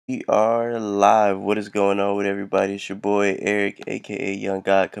We are live. What is going on with everybody? It's your boy Eric, aka Young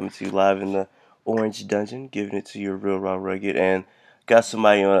God, coming to you live in the Orange Dungeon, giving it to you real raw rugged. And got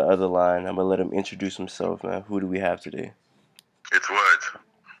somebody on the other line. I'm gonna let him introduce himself, man. Who do we have today? It's Woods.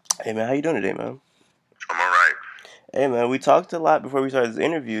 Hey, man, how you doing today, man? I'm alright. Hey, man, we talked a lot before we started this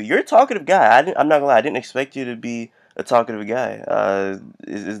interview. You're a talkative guy. I'm not gonna lie. I didn't expect you to be a talkative guy.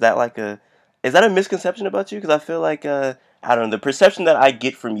 Is that like is that a misconception about you? Because I feel like I don't know. The perception that I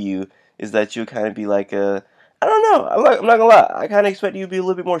get from you is that you'll kind of be like I don't know. I'm not gonna lie. I kind of expect you to be a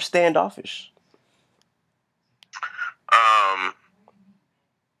little bit more standoffish. Um,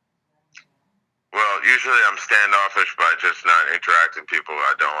 well, usually I'm standoffish by just not interacting people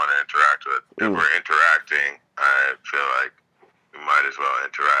I don't want to interact with. If Mm. we're interacting, I feel like we might as well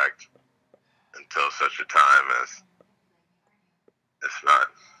interact until such a time as it's not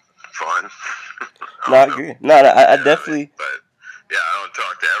fun. No, I agree. No, I definitely. But yeah, I don't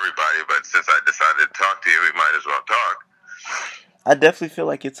talk to everybody, but since I decided to talk to you, we might as well talk. I definitely feel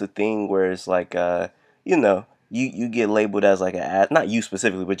like it's a thing where it's like, you get labeled as like not you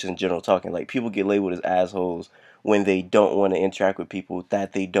specifically, but just in general talking. Like people get labeled as assholes when they don't want to interact with people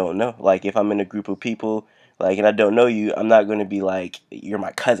that they don't know. Like if I'm in a group of people, like and I don't know you, I'm not gonna be like you're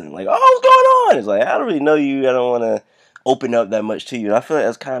my cousin. Like, oh, what's going on? It's like I don't really know you. I don't want to open up that much to you. And I feel like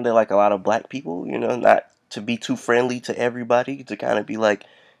that's kind of like a lot of black people. Not to be too friendly to everybody, to kind of be like,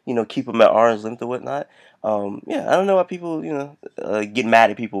 keep them at arm's length or whatnot. Yeah, I don't know why people, get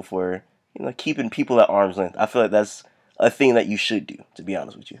mad at people for, keeping people at arm's length. I feel like that's a thing that you should do, to be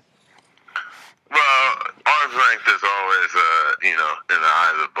honest with you. Well, arm's length is always, in the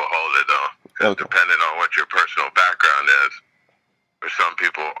eye of the beholder, though. Because Okay. depending on what your personal background is, for some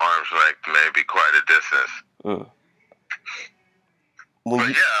people, arm's length may be quite a distance. Mm. But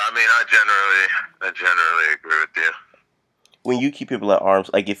yeah, I mean, I generally agree with you. When you keep people at arm's,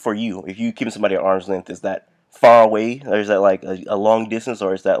 like if you keep somebody at arm's length, is that far away, or is that like a long distance,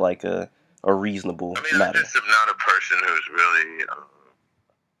 or is that like a reasonable I mean, I matter? just am not a person who's really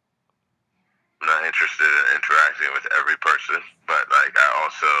not interested in interacting with every person. But like, I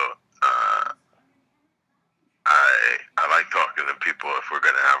also I like talking to people. If we're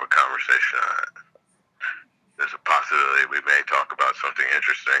gonna have a conversation, there's a possibility we may talk about something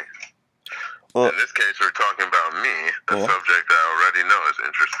interesting. Well, in this case, we're talking about me, a yeah. subject I already know is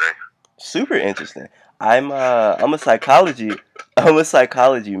interesting. Super interesting. I'm a psychology I'm a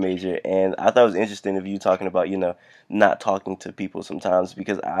psychology major, and I thought it was interesting of you talking about not talking to people sometimes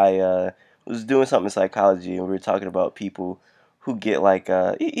because I was doing something in psychology and we were talking about people who get like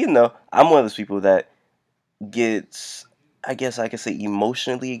I'm one of those people that gets, I guess I could say,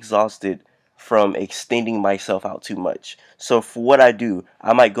 emotionally exhausted from extending myself out too much. So for what I do,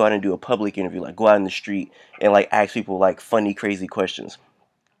 I might go out and do a public interview, like go out in the street and like ask people like funny, crazy questions.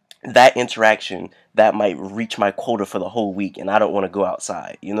 That interaction that might reach my quota for the whole week, and I don't want to go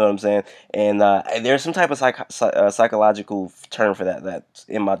outside. You know what I'm saying? And there's some type of psychological term for that that's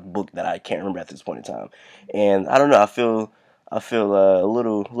in my book that I can't remember at this point in time. And I don't know. I feel a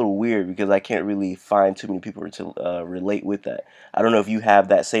little weird because I can't really find too many people to relate with that. I don't know if you have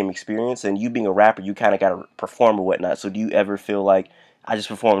that same experience, and you being a rapper, you kind of got to perform or whatnot. So do you ever feel like I just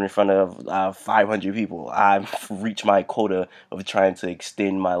performed in front of 500 people? I've reached my quota of trying to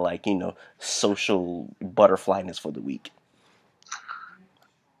extend my social butterflyness for the week.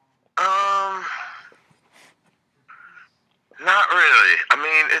 Um, Not really. I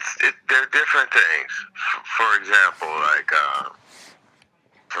mean, they're different things. For example, like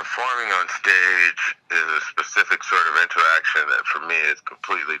performing on stage is a specific sort of interaction that for me is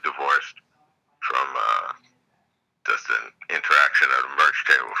completely divorced from just an interaction at a merch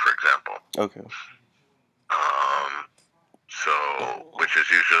table, for example. Okay. So, which is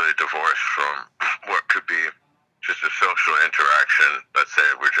usually divorced from what could be just a social interaction. Let's say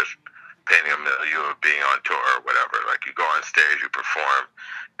we're just painting a milieu of being on tour or whatever. Like you go on stage, you perform.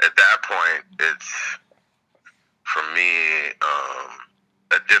 At that point, it's for me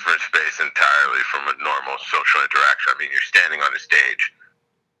a different space entirely from a normal social interaction. I mean, you're standing on a stage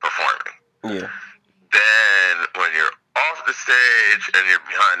performing. Yeah. Then when you're off the stage and you're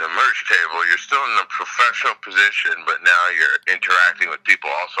behind the merch table, you're still in a professional position, but now you're interacting with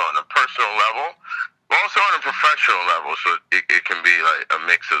people also on a personal level, but also on a professional level. So it can be like a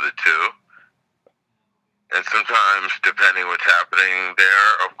mix of the two. And sometimes, depending what's happening there,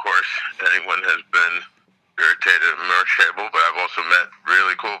 of course, anyone has been irritated at a merch table, but I've also met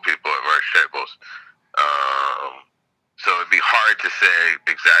really cool people at merch tables. So it'd be hard to say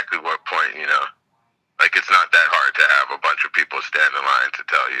exactly what point, like it's not that hard to have a bunch of people stand in line to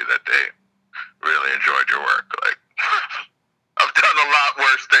tell you that they really enjoyed your work. Like I've I've done a lot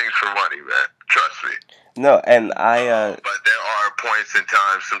worse things for money, man. Trust me. No, and but there are points in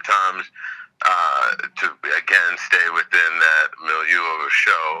time, sometimes, to again stay within that milieu of a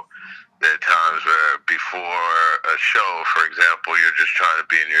show. There are times where before a show, for example, you're just trying to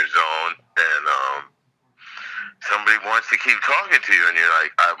be in your zone, and somebody wants to keep talking to you, and you're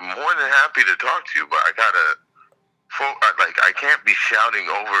like, I'm more than happy to talk to you, but I can't be shouting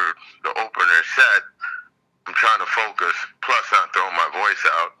over the opener set. I'm trying to focus, plus not throwing my voice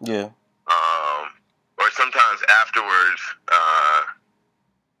out. Yeah. Or sometimes afterwards,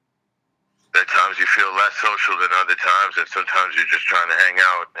 there are times you feel less social than other times, and sometimes you're just trying to hang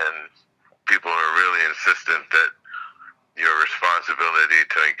out, and people are really insistent that your responsibility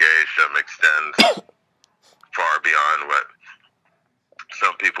to engage them extends far beyond what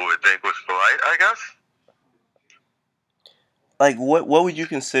some people would think was polite, I guess. Like, what would you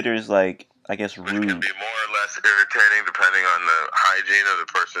consider is, like, I guess, rude? Which can be more or less irritating depending on the hygiene of the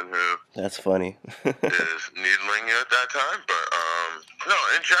person who That's funny. is needling you at that time. But, no,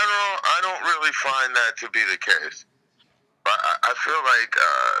 in general, I don't really find that to be the case. But I feel like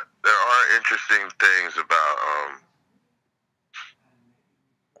there are interesting things about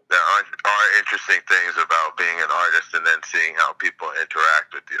being an artist and then seeing how people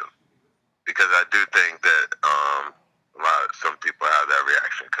interact with you. Because I do think that some people have that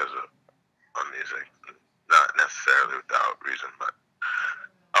reaction because of music, not necessarily without reason. But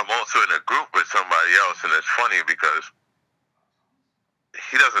I'm also in a group with somebody else, and it's funny because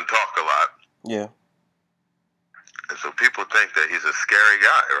he doesn't talk a lot. Yeah. And so people think that he's a scary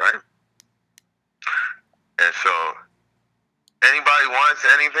guy, right? And so anybody wants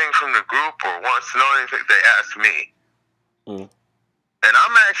anything from the group or wants to know anything, they ask me. Mm. And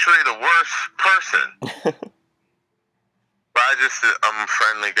I'm actually the worst person. But I'm a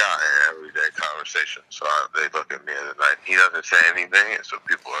friendly guy in everyday conversation. So they look at me and like, he doesn't say anything. And so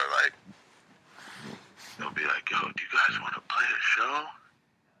people are like, they'll be like, yo, do you guys want to play a show?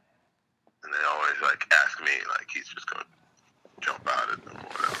 And they always like ask me like he's just going to jump out at them or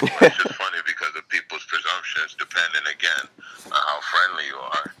whatever. It's just funny because of people's presumptions, depending again on how friendly you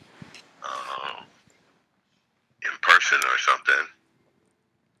are in person or something.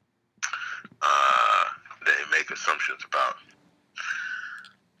 They make assumptions about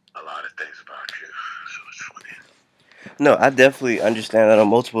a lot of things about you, so it's funny. No, I definitely understand that on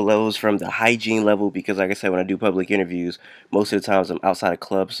multiple levels, from the hygiene level, because like I said, when I do public interviews, most of the times I'm outside of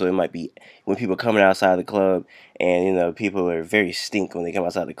clubs, so it might be when people coming outside the club, and you know, people are very stink when they come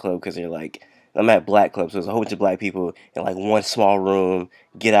outside the club because they're like, I'm at black clubs, so there's a whole bunch of black people in like one small room.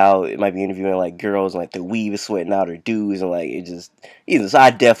 Get out, it might be interviewing like girls, and like the weave is sweating out, or dudes, and like it just, so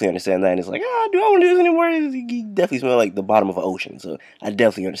I definitely understand that. And it's like, do I want to do this anymore? You definitely smell like the bottom of an ocean, so I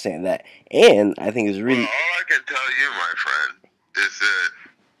definitely understand that. And I think it's really. Well, all I can tell you, my friend, is that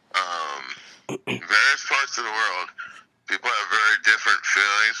various parts of the world, people have very different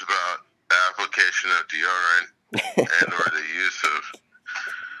feelings about the application of deodorant and or the use of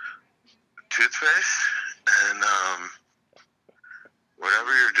toothpaste, and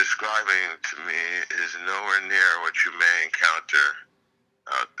whatever you're describing to me is nowhere near what you may encounter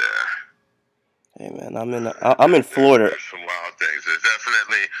out there. Hey man, I'm in Florida. There's some wild things. There's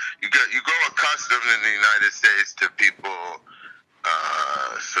definitely you grow accustomed in the United States to people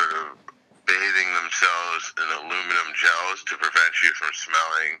sort of bathing themselves in aluminum gels to prevent you from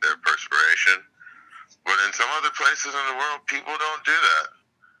smelling their perspiration. But in some other places in the world, people don't do that.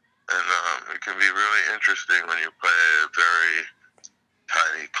 And it can be really interesting when you play a very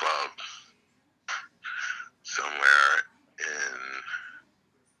tiny club somewhere in,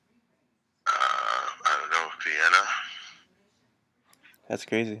 I don't know, Vienna. That's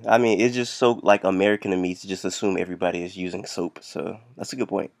crazy. I mean, it's just so like American to me to just assume everybody is using soap. So that's a good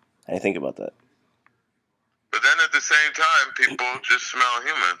point. I didn't think about that. But then at the same time, people just smell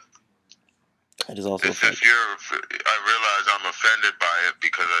human. I just also. It's just I realize I'm offended by it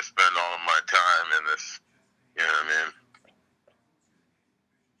because I spend all of my time in this, you know what I mean,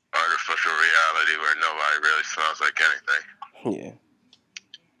 artificial reality where nobody really smells like anything. Yeah.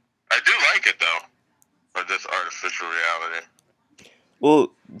 I do like it though, but this artificial reality.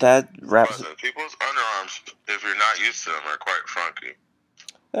 Well, that wraps. People's underarms, if you're not used to them, are quite funky.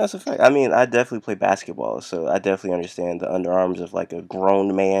 That's a fact. I mean, I definitely play basketball, so I definitely understand the underarms of like a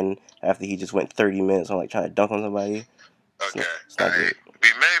grown man after he just went 30 minutes on like trying to dunk on somebody. Okay. It's not good. We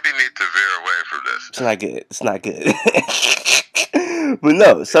maybe need to veer away from this. It's not good. It's not good. But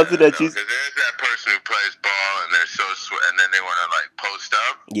no, something that you. Because there's that person who plays ball and they're so and then they want to like post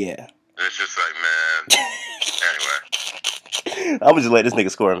up. Yeah. And it's just like, man. Anyway. I'm just let this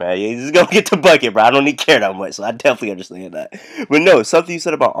nigga score, man. Yeah, he's just gonna get the bucket, bro. I don't need care that much, so I definitely understand that. But no, something you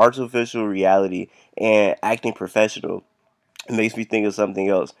said about artificial reality and acting professional, it makes me think of something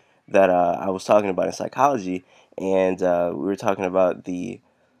else that I was talking about in psychology, and we were talking about the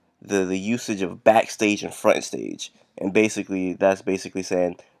usage of backstage and front stage, and basically that's basically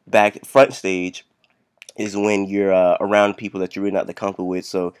saying front stage is when you're around people that you're really not that comfortable with,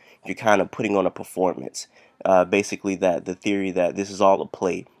 so you're kind of putting on a performance. Basically, that the theory that this is all a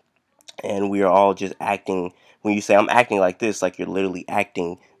play, and we are all just acting. When you say I'm acting like this, like you're literally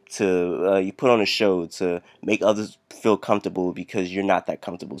acting to you put on a show to make others feel comfortable because you're not that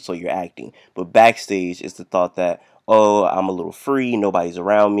comfortable, so you're acting. But backstage is the thought that, oh, I'm a little free, nobody's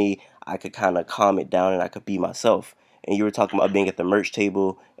around me, I could kind of calm it down and I could be myself. And you were talking about being at the merch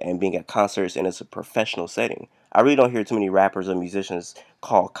table and being at concerts, and it's a professional setting. I really don't hear too many rappers or musicians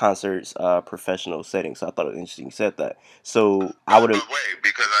call concerts professional settings. So I thought it was interesting you said that. So I would have. But wait,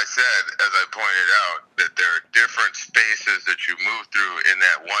 because I said, as I pointed out, that there are different spaces that you move through in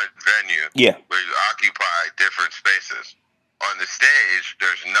that one venue. Yeah. Where you occupy different spaces. On the stage,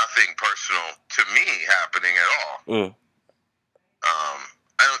 there's nothing personal to me happening at all.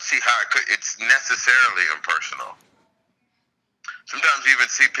 I don't see how it's necessarily impersonal. Sometimes you even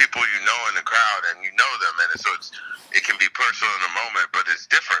see people you know in the crowd and you know them, and it can be personal in the moment, but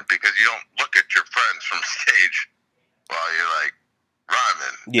it's different because you don't look at your friends from stage while you're like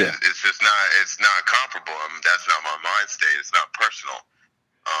rhyming. Yeah. It's just not. It's not comparable. I mean, that's not my mind state. It's not personal.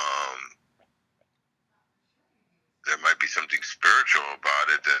 There might be something spiritual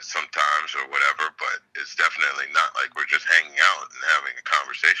about it that sometimes or whatever, but it's definitely not like we're just hanging out and having a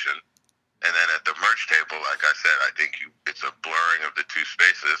conversation. And then at the merch table, like I said, I think it's a blurring of the two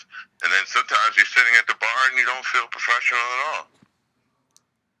spaces. And then sometimes you're sitting at the bar and you don't feel professional at all.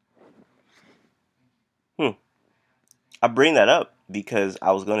 I bring that up because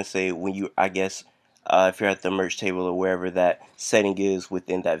I was gonna say when you, I guess, if you're at the merch table or wherever that setting is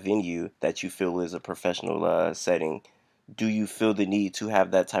within that venue that you feel is a professional setting, do you feel the need to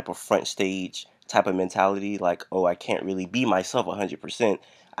have that type of front stage type of mentality? Like, oh, I can't really be myself 100%.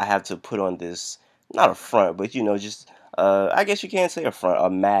 I have to put on this, not a front, but just I guess you can't say a front, a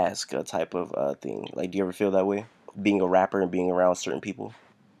mask, a type of thing. Like, do you ever feel that way, being a rapper and being around certain people?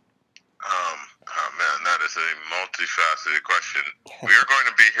 Oh man, that is a multifaceted question. We are going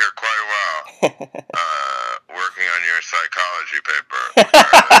to be here quite a while, working on your psychology paper. But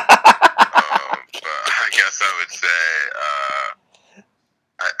I guess I would say,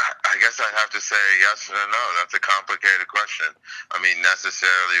 I guess I'd have to say yes and no. That's a complicated question. I mean,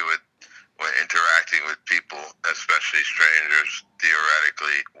 necessarily when interacting with people, especially strangers,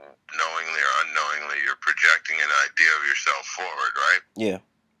 theoretically, knowingly or unknowingly, you're projecting an idea of yourself forward, right? Yeah.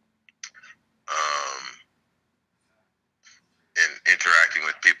 In interacting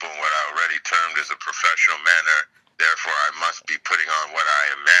with people in what I already termed as a professional manner, therefore I must be putting on what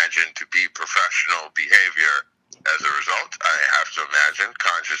I imagine to be professional behavior. As a result, I have to imagine,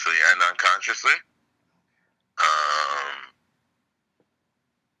 consciously and unconsciously.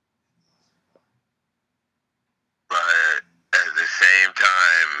 But at the same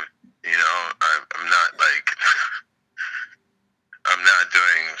time, I'm not like I'm not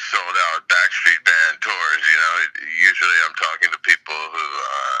doing sold out Backstreet Band tours. Usually I'm talking to people who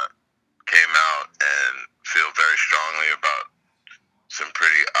came out and feel very strongly about some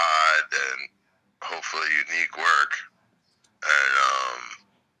pretty odd and hopefully unique work,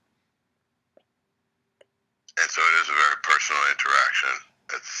 and so it is a very personal interaction.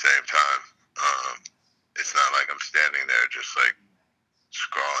 At the same time, it's not like I'm standing there just like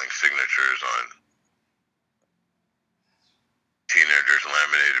scrawling signatures on teenagers'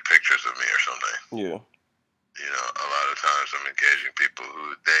 laminated pictures of me or something. Yeah. A lot of times I'm engaging people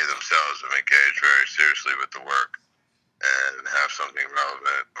who they themselves have engaged very seriously with the work and have something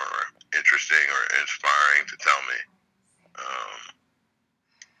relevant or interesting or inspiring to tell me.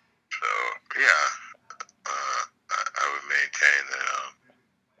 So yeah, I would maintain that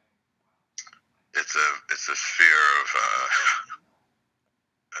it's a sphere of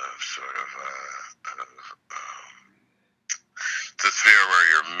sort of it's a sphere where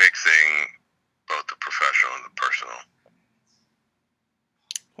you're mixing both the professional and the personal.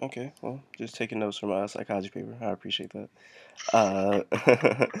 Okay, well, just taking notes from my psychology paper. I appreciate that.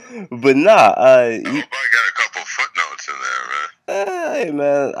 But nah, I hope I got a couple footnotes in there, man. Hey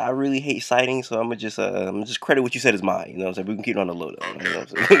man, I really hate citing, so I'm gonna just credit what you said is mine. You know what I'm saying? We can keep it on the low though. Okay. You know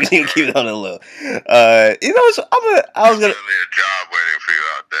what I'm saying? We can keep it on the low. So I was gonna. Definitely a job waiting for you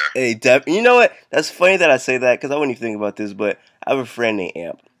out there. Hey, you know what? That's funny that I say that because I wouldn't even think about this, but I have a friend named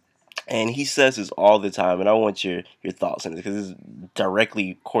Amp. And he says this all the time, and I want your thoughts on it because this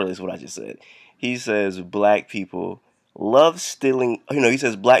directly correlates with what I just said. He says black people love stealing. He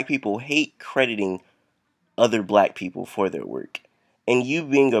says black people hate crediting other black people for their work. And you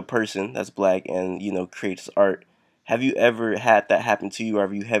being a person that's black and creates art, have you ever had that happen to you, or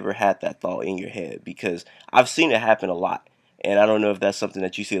have you ever had that thought in your head? Because I've seen it happen a lot, and I don't know if that's something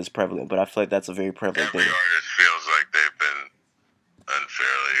that you see as prevalent, but I feel like that's a very prevalent Every thing. artist feels like they've been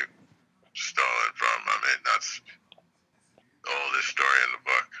unfairly stolen from. I mean, that's the oldest story in the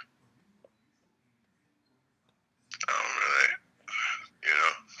book. I don't really, you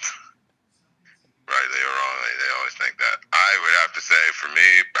know, rightly or wrongly, they always think that. I would have to say, for me,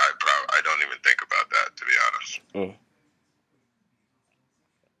 I don't even think about that, to be honest. Mm.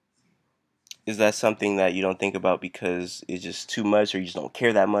 Is that something that you don't think about because it's just too much, or you just don't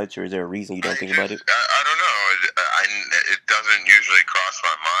care that much, or is there a reason you don't think about it? I don't know. It doesn't usually cross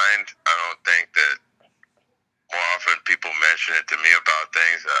my mind. I don't think that more often people mention it to me about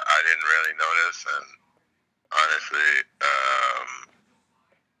things that I didn't really notice. And honestly,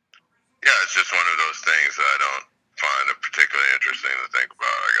 yeah, it's just one of those things that I don't find it particularly interesting to think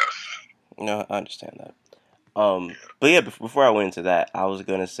about, I guess. No, I understand that. But yeah, before I went into that, I was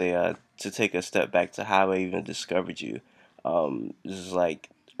gonna say to take a step back to how I even discovered you. This is like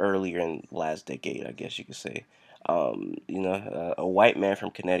earlier in last decade, I guess you could say. A white man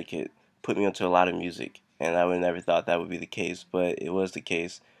from Connecticut put me onto a lot of music, and I would never thought that would be the case, but it was the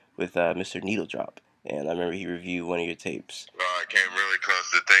case with Mr. Needle Drop, and I remember he reviewed one of your tapes. Well, I came really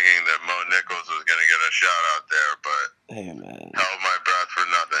close to thinking that Mo Nichols was going to get a shout out there, but Hey man, held my breath for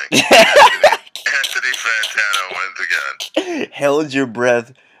nothing. Anthony Fantano wins again. held your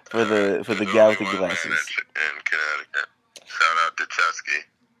breath for the There's guy only with the one man glasses. in Connecticut. Shout out to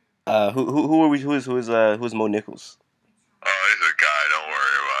Chesky. Who are we? Who's Mo Nichols? Oh, he's a guy. Don't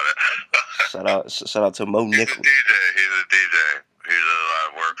worry about it. Shout out to Mo He's a Nichols. DJ. He's a DJ. He did a lot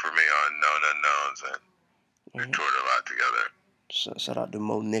of work for me on Known Unknowns, and we toured a lot together. Shout out to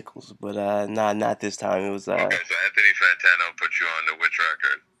Mo Nichols, but not this time. It was Okay, so Anthony Fantano put you on to which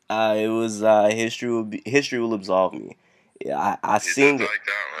record? it was History Will Absolve Me. Yeah, I You seen did it. like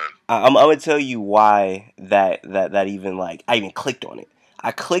that one. I'm gonna tell you why that even like I even clicked on it.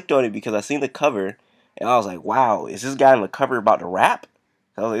 I clicked on it because I seen the cover and I was like, wow, is this guy on the cover about to rap?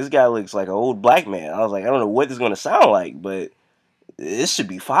 I was like, this guy looks like an old black man. I was like, I don't know what this is gonna sound like, but this should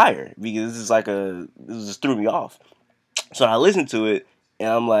be fire because this just threw me off. So I listened to it and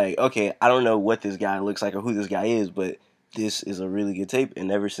I'm like, okay, I don't know what this guy looks like or who this guy is, but this is a really good tape.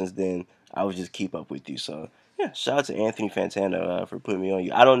 And ever since then, I would just keep up with you. So yeah, shout out to Anthony Fantano for putting me on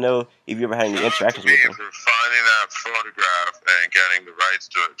you. I don't know if you ever had any Shout out to interactions me with him. for finding that photograph and getting the rights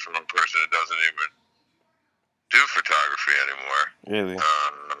to it from a person that doesn't even do photography anymore. Really?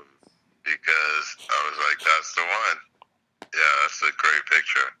 Because I was like, that's the one. Yeah, that's a great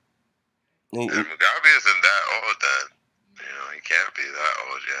picture. And Mugabe isn't that old then. He can't be that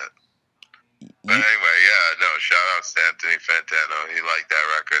old yet. But anyway, yeah, no, shout out to Anthony Fantano. He liked that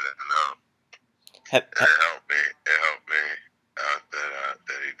record, and it helped me. It helped me out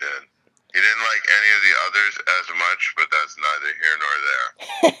that he did. He didn't like any of the others as much, but that's neither here nor there.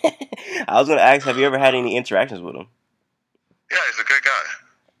 I was gonna ask, have you ever had any interactions with him? Yeah, he's a good guy.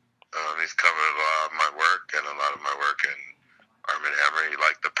 He's covered a lot of my work and a lot of my work in Armmand Hammer. He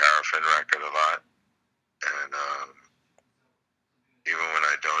liked the Paraffin record a lot, and even when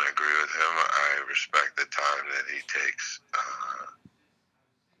I don't agree with him, I respect the time that he takes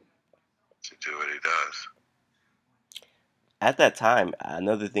to do what he does. At that time,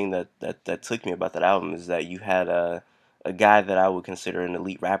 another thing that took me about that album is that you had a guy that I would consider an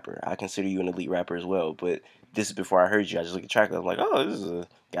elite rapper. I consider you an elite rapper as well, but this is before I heard you. I just looked at the track. I'm like, oh,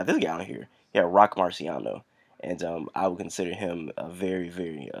 got this guy on here. Yeah, Rock Marciano, and I would consider him a very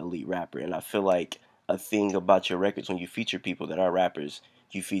very elite rapper. And I feel like a thing about your records when you feature people that are rappers,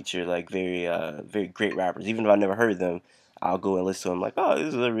 you feature like very great rappers. Even if I never heard them, I'll go and listen to them. Like, oh,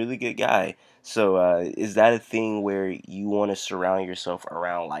 this is a really good guy. So is that a thing where you want to surround yourself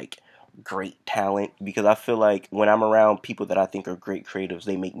around like great talent? Because I feel like when I'm around people that I think are great creatives,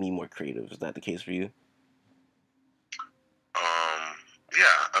 they make me more creative. Is that the case for you?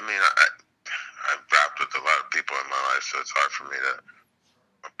 Yeah, I mean, I've rapped with a lot of people in my life, so it's hard for me to.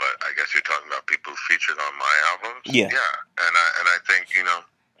 But I guess you're talking about people who featured on my albums. Yeah. Yeah, and I think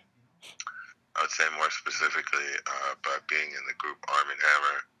I would say more specifically by being in the group Armmand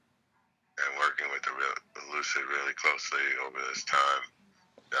Hammer and working with the Lucid really closely over this time,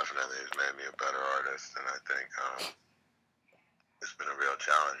 definitely has made me a better artist. And I think it's been a real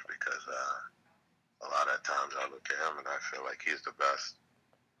challenge because a lot of times I look at him and I feel like he's the best.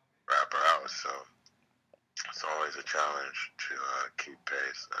 rapper house. So it's always a challenge to keep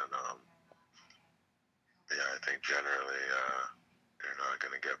pace. And yeah, I think generally you're not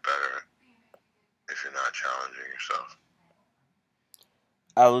going to get better if you're not challenging yourself.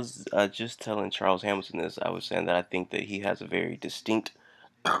 I was just telling Charles Hamilton this. I was saying that I think that he has a very distinct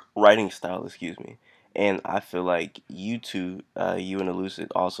writing style, excuse me. And I feel like you two, you and Elucid,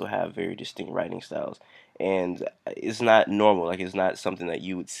 also have very distinct writing styles. And it's not normal. Like, it's not something that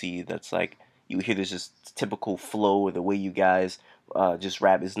you would see that's like, you would hear this just typical flow or the way you guys just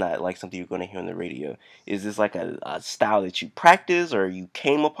rap is not like something you're going to hear on the radio. Is this like a style that you practice or you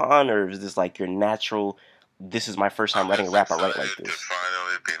came upon, or is this like your natural, this is my first time writing a rap, I write like To this?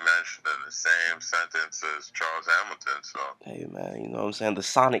 finally be mentioned in the same sentence as Charles Hamilton. So Hey man, you know what I'm saying? The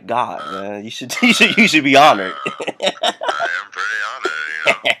Sonic God, man. You should be honored. I am pretty honored,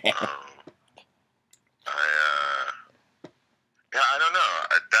 you know. Yeah, I don't know.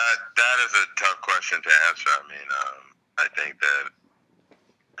 That is a tough question to answer. I mean, I think that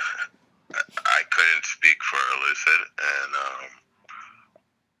I couldn't speak for Elucid, and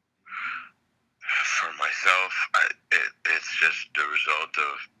for myself, it's just the result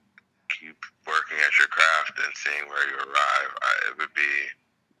of keep working at your craft and seeing where you arrive. It would be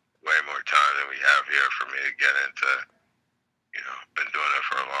way more time than we have here for me to get into. You know, been doing it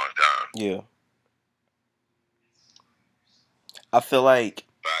for a long time. Yeah. I feel like,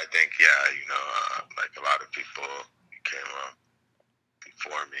 But I think, yeah, you know, like a lot of people came up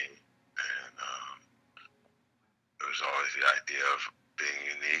before me, and it was always the idea of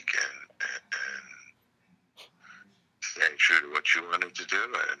being unique and staying true to what you wanted to do,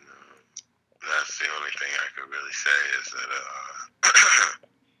 and that's the only thing I could really say is that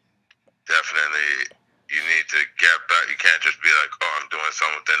definitely you need to get back. You can't just be like, oh, I'm doing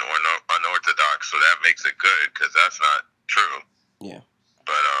something unorthodox, so that makes it good, because that's not true. yeah.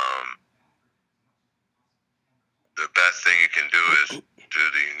 But the best thing you can do is do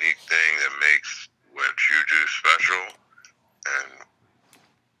the unique thing that makes what you do special, and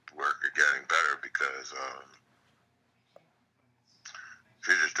work at getting better, because if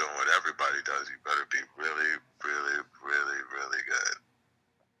you're just doing what everybody does, you better be really, really, really, really good.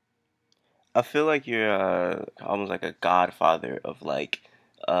 I feel like you're almost like a godfather of like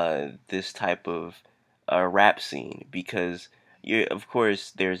this type of rap scene because you, of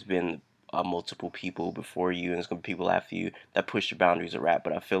course, there's been multiple people before you and there's gonna be people after you that push the boundaries of rap.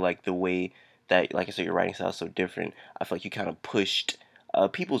 But I feel like the way that, like I said, your writing style is so different. I feel like you kind of pushed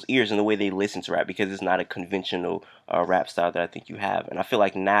people's ears in the way they listen to rap because it's not a conventional rap style that I think you have. And I feel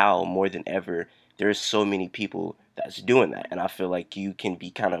like now more than ever, there's so many people that's doing that, and I feel like you can be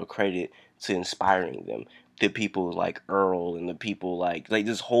kind of accredited to inspiring them. The people like Earl and the people like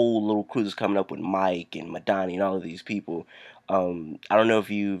this whole little crew that's coming up with Mike and Madani and all of these people. I don't know if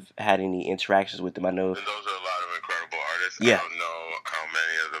you've had any interactions with them. I know. And those are a lot of incredible artists. Yeah. I don't know how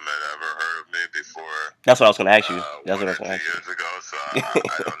many of them had ever heard of me before. That's what I was going to ask you. That's what I was 1 or going to 2 ask years you. ago, so I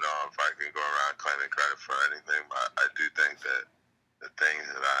don't know if I can go around claiming credit for anything, but I do think that the things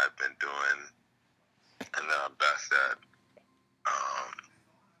that I've been doing and that I'm best at,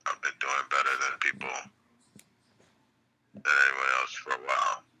 I've been doing better than people, than anyone else for a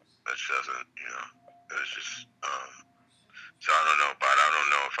while. That doesn't, you know, it's just, so I don't know, but I don't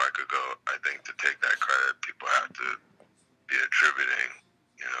know if I could go. I think to take that credit, people have to be attributing,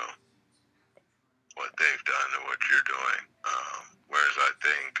 you know, what they've done and what you're doing. Whereas I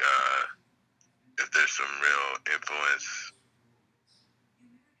think if there's some real influence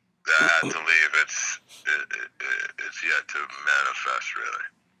that I had to leave, it's yet to manifest, really.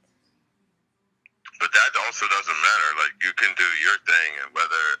 But that also doesn't matter. Like, you can do your thing, and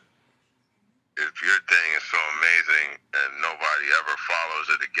whether if your thing is so amazing and nobody ever follows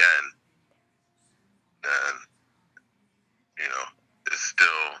it again, then you know it's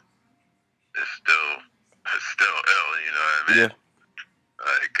still ill. You know what I mean? Yeah.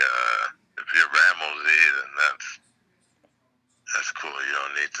 Like if you're Ramsey, then that's cool. You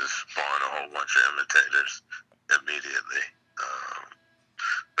don't need to spawn a whole bunch of imitators immediately.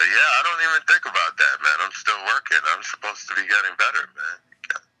 But yeah, I don't even think about that, man. I'm still working. I'm supposed to be getting better, man.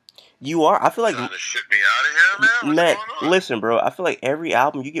 You are. I feel like Trying to ship me out of here, man. What's man, going on? listen, bro. I feel like every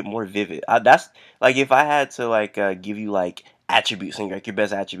album you get more vivid. That's like if I had to like give you like attributes and like your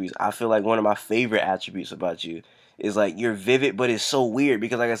best attributes. I feel like one of my favorite attributes about you is like you're vivid, but it's so weird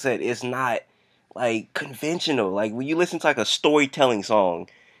because like I said, it's not like conventional. Like when you listen to like a storytelling song,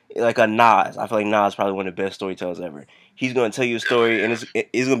 like a Nas, I feel like Nas is probably one of the best storytellers ever. He's gonna tell you a story, and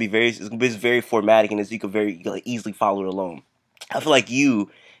it's gonna be it's very formatic, and you can very like, easily follow it along. I feel like you,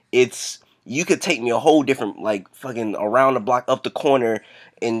 it's you could take me a whole different, like, fucking around the block, up the corner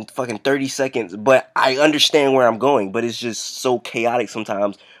in fucking 30 seconds, but I understand where I'm going, but it's just so chaotic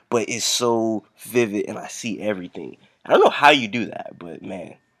sometimes, but it's so vivid, and I see everything. I don't know how you do that, but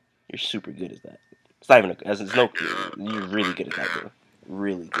man, you're super good at that. It's not even, it's no, you're really good at that, bro.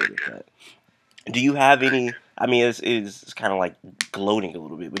 Really good at that. Do you have any, I mean, it's kind of like gloating a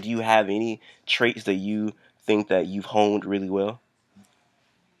little bit, but do you have any traits that you think that you've honed really well?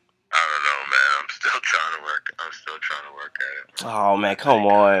 I don't know, man. I'm still trying to work. I'm still trying to work at it. Oh man, come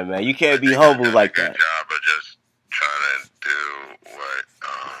on, man. You can't be I humble did like a good that. job of just trying to do what,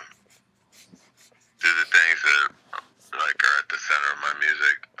 do the things that like are at the center of my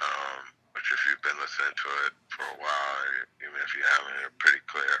music. Which if you've been listening to it for a while, even if you haven't, it's pretty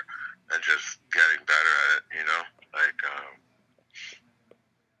clear. And just getting better at it, you know, like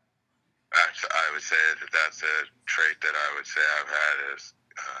I would say that that's a trait that I would say I've had is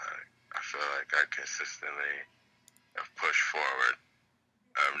I feel like I consistently have pushed forward.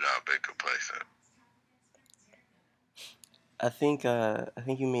 I've not been complacent. I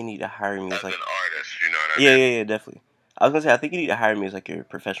think you may need to hire me as As like, an artist, you know what I yeah, mean? yeah, yeah, definitely. I was gonna say I think you need to hire me as like your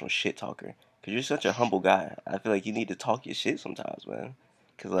professional shit talker, cause you're such a humble guy. I feel like you need to talk your shit sometimes, man.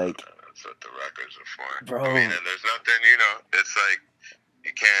 Cause like, That's what the records are for. I mean, bro, and there's nothing, you know, it's like,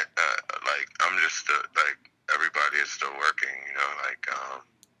 you can't, like, I'm just, like, everybody is still working, you know, like,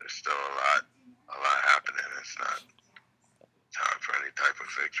 there's still a lot happening. It's not time for any type of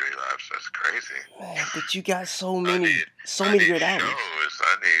victory laps. That's crazy. man, but you got so I many, need, so I many need great albums. shows.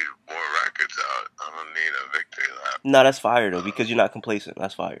 I need more records out. I don't need a victory lap. No, that's fire though, because you're not complacent.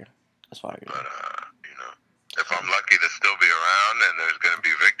 That's fire. That's fire. But, you know, if I'm lucky to still be around and there's going to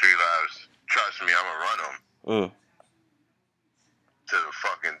be victory laps, trust me, I'm going to run them to the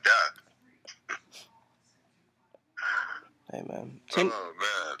fucking death. Hey man, Oh,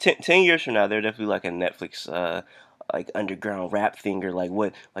 man. 10 years from now, they're definitely like a Netflix, like underground rap thing, or like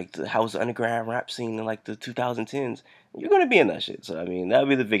what, like how was the underground rap scene in like the 2010s? You're gonna be in that shit. So I mean, that'll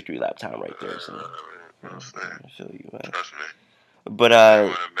be the victory lap time right there. So I feel you, man. Trust me. But They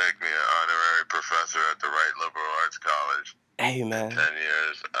want to make me an honorary professor at the right liberal arts college. hey In man, 10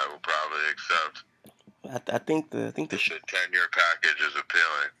 years, I will probably accept. I think the The 10-year package is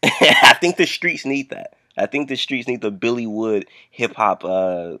appealing. I think the streets need that. I think the streets need the Billy Wood hip hop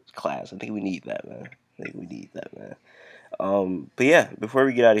class. I think we need that, man. I think we need that, man. But yeah, before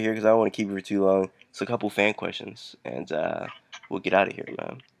we get out of here, because I don't want to keep you for too long, it's a couple fan questions, and we'll get out of here,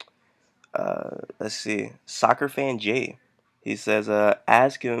 man. Let's see. Soccer fan Jay, he says,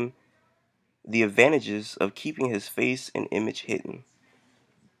 ask him the advantages of keeping his face and image hidden.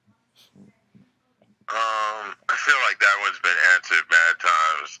 I feel like that one's been answered mad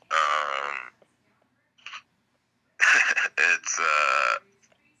times.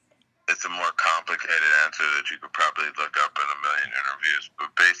 It's a more complicated answer that you could probably look up in a million interviews.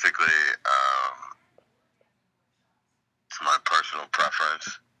 But basically, it's my personal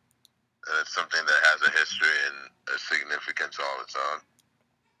preference. And it's something that has a history and a significance all its own.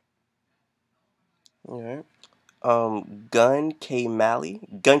 All right. Gun K Mail, I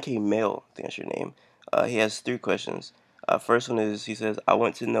think that's your name. He has three questions. First one is, he says, I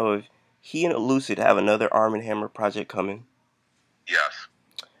want to know if he and Lucid have another Arm and Hammer project coming. Yes.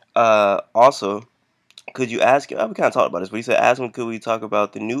 Also, could you ask? We kind of talked about this, but he said, ask him, could we talk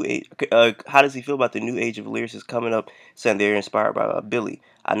about the new age? How does he feel about the new age of lyricists coming up, saying they're inspired by Billy?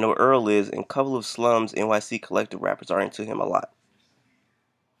 I know Earl is, and a couple of Slums NYC collective rappers are into him a lot.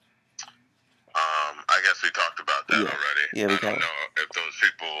 I guess we talked about that already. Yeah, I don't know if those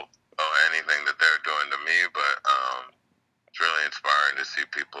people owe anything that they're doing to me, but it's really inspiring to see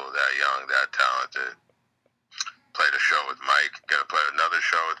people that young, that talented. Played a show with Mike. Gonna play another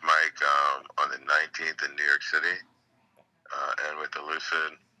show with Mike on the 19th in New York City, and with the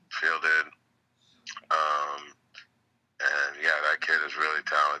Lucid Fielded. And yeah, that kid is really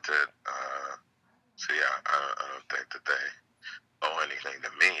talented. So yeah, I don't think that they owe anything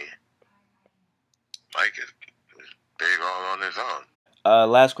to me. Mike is big all on his own.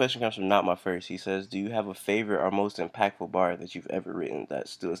 Last question comes from Not My First. He says, do you have a favorite or most impactful bar that you've ever written that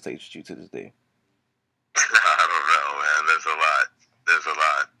still stays with you to this day? I don't know, man. There's a lot. There's a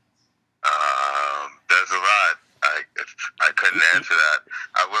lot. There's a lot. I couldn't answer that.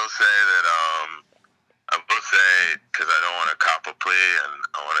 I will say that because I don't want to cop a plea and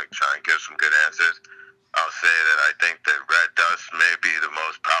I want to try and give some good answers. I'll say that I think that Red Dust may be the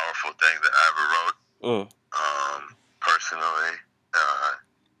most powerful thing that I ever wrote. Personally.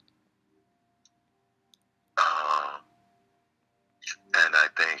 And I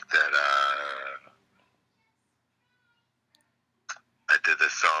think that I did the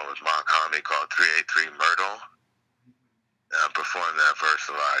song with Makami called 383 Myrtle. And I performed that verse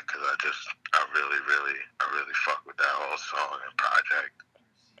a lot because I really fuck with that whole song and project.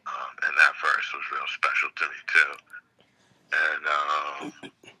 And that verse was real special to me too. And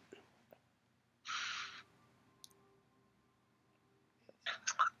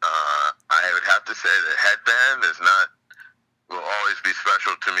I would have to say that Headband will always be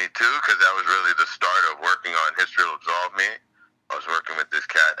special to me too, because that was really the start of working on History Will Absolve Me. I was working with this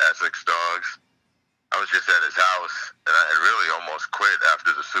cat, Essex Dogs. I was just at his house, and I had really almost quit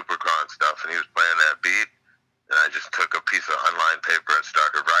after the Supercron stuff, and he was playing that beat, and I just took a piece of unlined paper and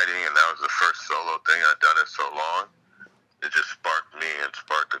started writing, and that was the first solo thing I'd done in so long. It just sparked me and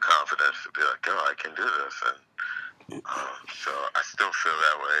sparked the confidence to be like, oh, I can do this. And so I still feel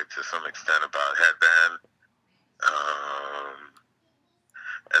that way to some extent about Headband.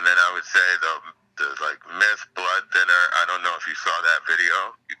 And then I would say the like Myth Blood Thinner. I don't know if you saw that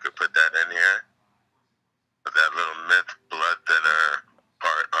video. You could put that in here. But that little Myth Blood Thinner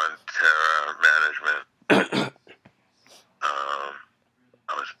part on terror management.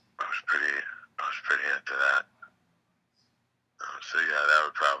 I was pretty into that. So yeah, that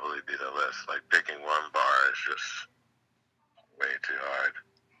would probably be the list. Like picking one bar is just way too hard.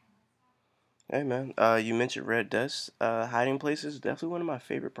 Hey man, you mentioned Red Dust. Hiding Places, definitely one of my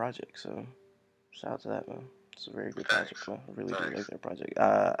favorite projects. So shout out to that, man. It's a very good project, man. I really do like that project.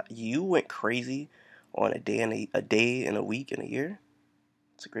 You went crazy on a day and a week and a year.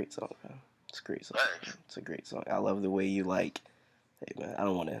 It's a great song, man. It's a great song. Thanks. It's a great song. I love the way you like. Hey man, I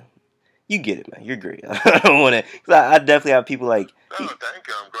don't want to. You get it, man. You're great. I don't want to. Cause I definitely have people like. Oh, thank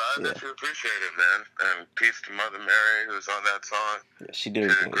you. I'm glad that you appreciate it, man. And peace to Mother Mary, who's on that song. Yeah, she did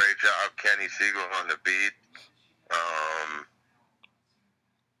a great job. Kenny Siegel on the beat.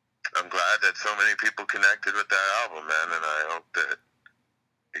 I'm glad that so many people connected with that album, man, and I hope that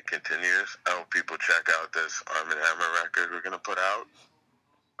it continues. I hope people check out this Arm & Hammer record we're going to put out.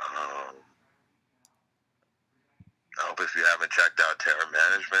 I hope if you haven't checked out Terror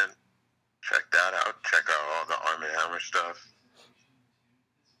Management, check that out. Check out all the Arm & Hammer stuff.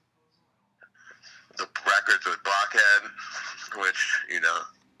 The records with Blockhead, which, you know,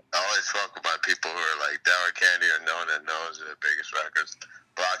 I always fuck with my people who are like Dour Candy or No One That Knows are the biggest records.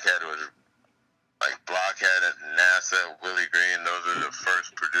 Blockhead was like Blockhead and NASA, Willie Green, those are the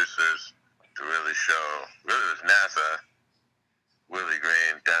first producers to really show. Really, it was NASA, Willie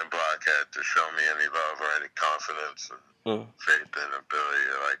Green, Dan Blockhead to show me any love or any confidence and faith and ability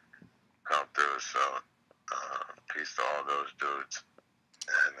to like come through. So, peace to all those dudes.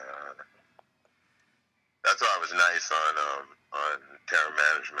 And that's why it was nice on Terror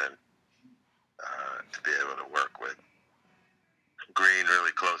Management to be able to work with Green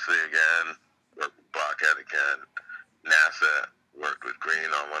really closely again, work with Blockhead again. NASA worked with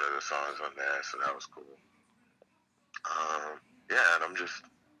Green on one of the songs on there, so that was cool. Yeah, and I'm just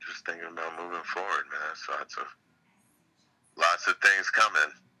thinking about moving forward, man. So lots of things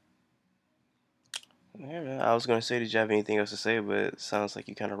coming. Yeah, man. I was gonna say, did you have anything else to say? But it sounds like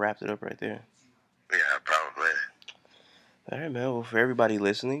you kind of wrapped it up right there. Yeah, probably. All right, man. Well, for everybody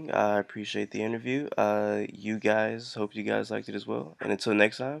listening, I appreciate the interview. You guys, hope you guys liked it as well. And until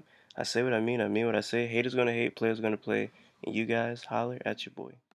next time, I say what I mean what I say. Haters gonna hate, players gonna play, and you guys holler at your boy.